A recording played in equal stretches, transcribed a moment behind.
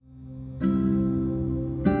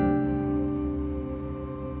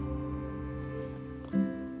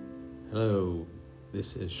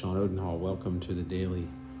This is Sean Odenhall. Welcome to the Daily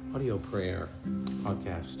Audio Prayer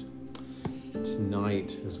Podcast.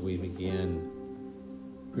 Tonight, as we begin,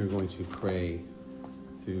 we're going to pray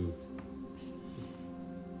through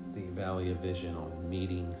the Valley of Vision on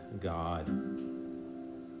meeting God,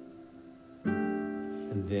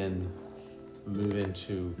 and then move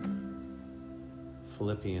into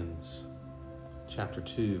Philippians chapter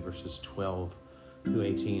 2, verses 12 through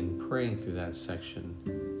 18, praying through that section,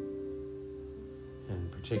 and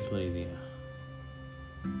particularly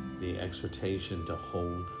the exhortation to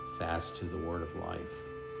hold fast to the word of life.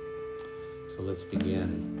 So let's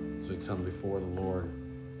begin as we come before the Lord.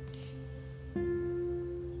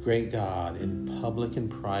 Great God, in public and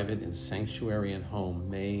private, in sanctuary and home,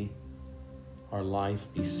 may our life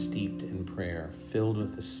be steeped in prayer, filled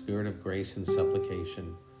with the spirit of grace and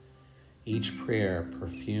supplication, each prayer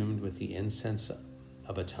perfumed with the incense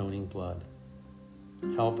of atoning blood.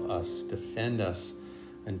 Help us, defend us,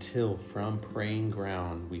 until from praying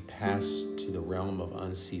ground we pass to the realm of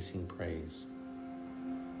unceasing praise.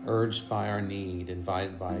 Urged by our need,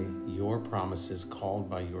 invited by your promises,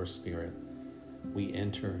 called by your Spirit, we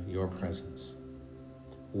enter your presence,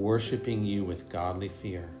 worshiping you with godly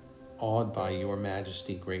fear, awed by your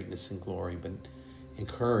majesty, greatness, and glory, but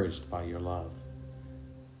encouraged by your love.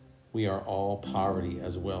 We are all poverty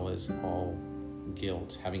as well as all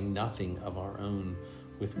guilt, having nothing of our own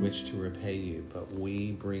with which to repay you, but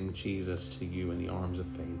we bring Jesus to you in the arms of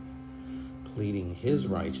faith, pleading his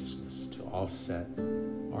righteousness to offset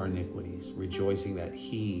our iniquities, rejoicing that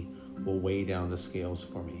he will weigh down the scales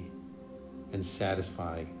for me and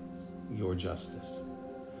satisfy your justice.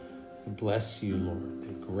 Bless you, Lord,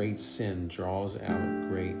 that great sin draws out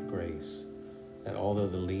great grace, that although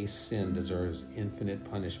the least sin deserves infinite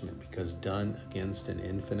punishment because done against an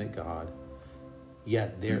infinite God,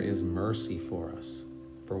 yet there is mercy for us.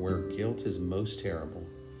 For where guilt is most terrible,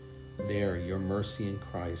 there your mercy in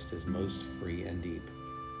Christ is most free and deep.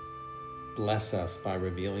 Bless us by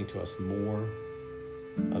revealing to us more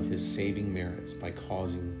of his saving merits, by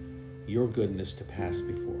causing your goodness to pass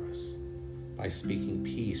before us, by speaking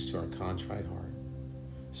peace to our contrite heart.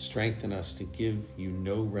 Strengthen us to give you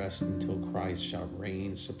no rest until Christ shall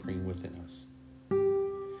reign supreme within us.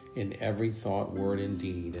 In every thought, word, and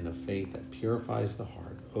deed, in a faith that purifies the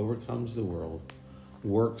heart, overcomes the world,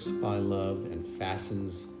 works by love, and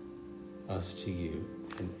fastens us to you,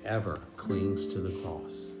 and ever clings to the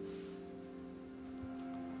cross.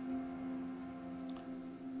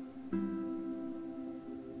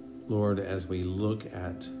 Lord, as we look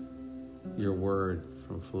at your word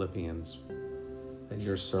from Philippians that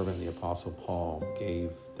your servant, the Apostle Paul,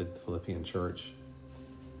 gave the Philippian church,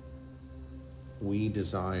 we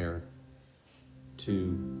desire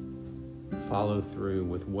to follow through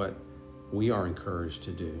with what we are encouraged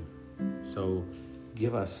to do. So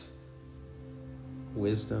give us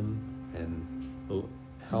wisdom and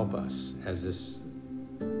help us, as this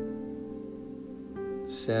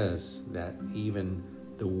says, that even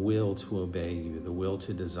the will to obey you, the will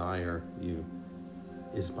to desire you,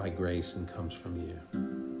 is by grace and comes from you.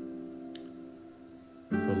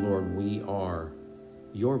 So Lord, we are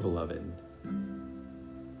your beloved,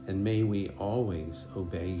 and may we always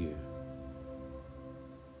obey you.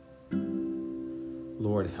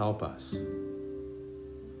 Lord, help us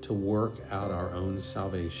to work out our own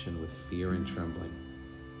salvation with fear and trembling.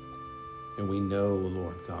 And we know,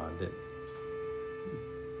 Lord God,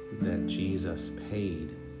 that Jesus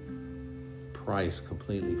paid the price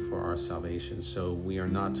completely for our salvation. So we are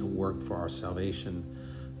not to work for our salvation,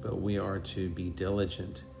 but we are to be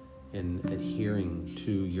diligent in adhering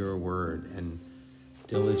to your word and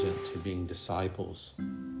diligent to being disciples,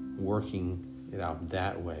 working it out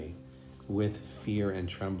that way, with fear and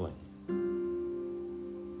trembling.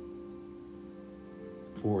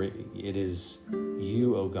 For it is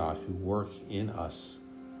you, O God, who work in us,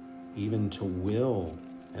 even to will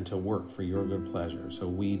and to work for your good pleasure. So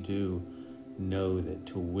we do know that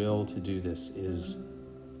to will to do this is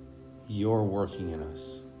your working in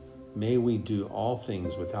us. May we do all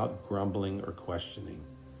things without grumbling or questioning,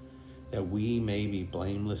 that we may be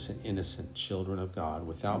blameless and innocent children of God,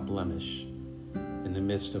 without blemish, in the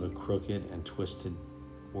midst of a crooked and twisted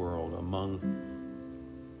world. Among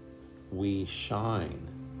we shine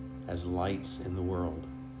as lights in the world.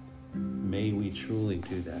 May we truly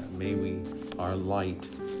do that. May our light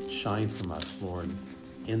shine from us, Lord,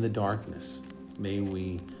 in the darkness. May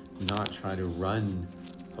we not try to run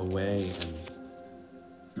away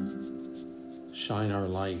and shine our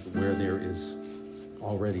light where there is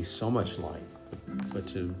already so much light, but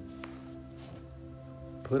to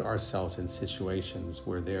put ourselves in situations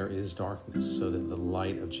where there is darkness so that the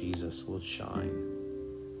light of Jesus will shine.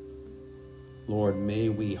 Lord, may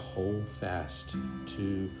we hold fast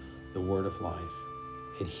to the word of life,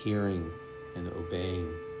 adhering and obeying.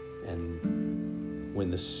 And when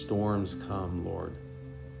the storms come, Lord,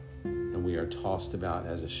 and we are tossed about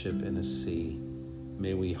as a ship in a sea,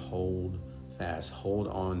 may we hold fast, hold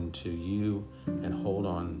on to you and hold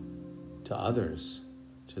on to others,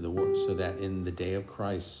 to the word, so that in the day of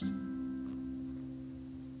Christ,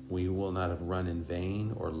 we will not have run in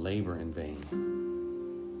vain or labor in vain.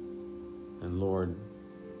 And Lord,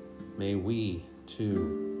 may we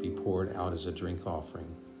too be poured out as a drink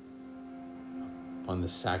offering upon the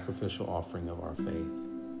sacrificial offering of our faith.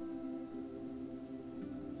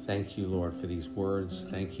 Thank you, Lord, for these words.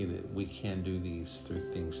 Thank you that we can do these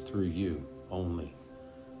things through you only.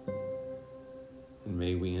 And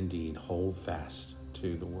may we indeed hold fast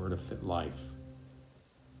to the word of life.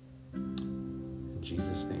 In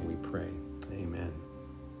Jesus' name we pray. Amen.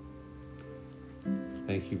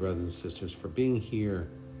 Thank you, brothers and sisters, for being here.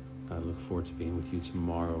 I look forward to being with you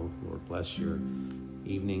tomorrow. Lord, bless your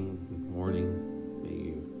evening, morning. May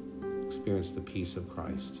you experience the peace of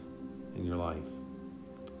Christ in your life.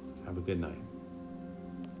 Have a good night.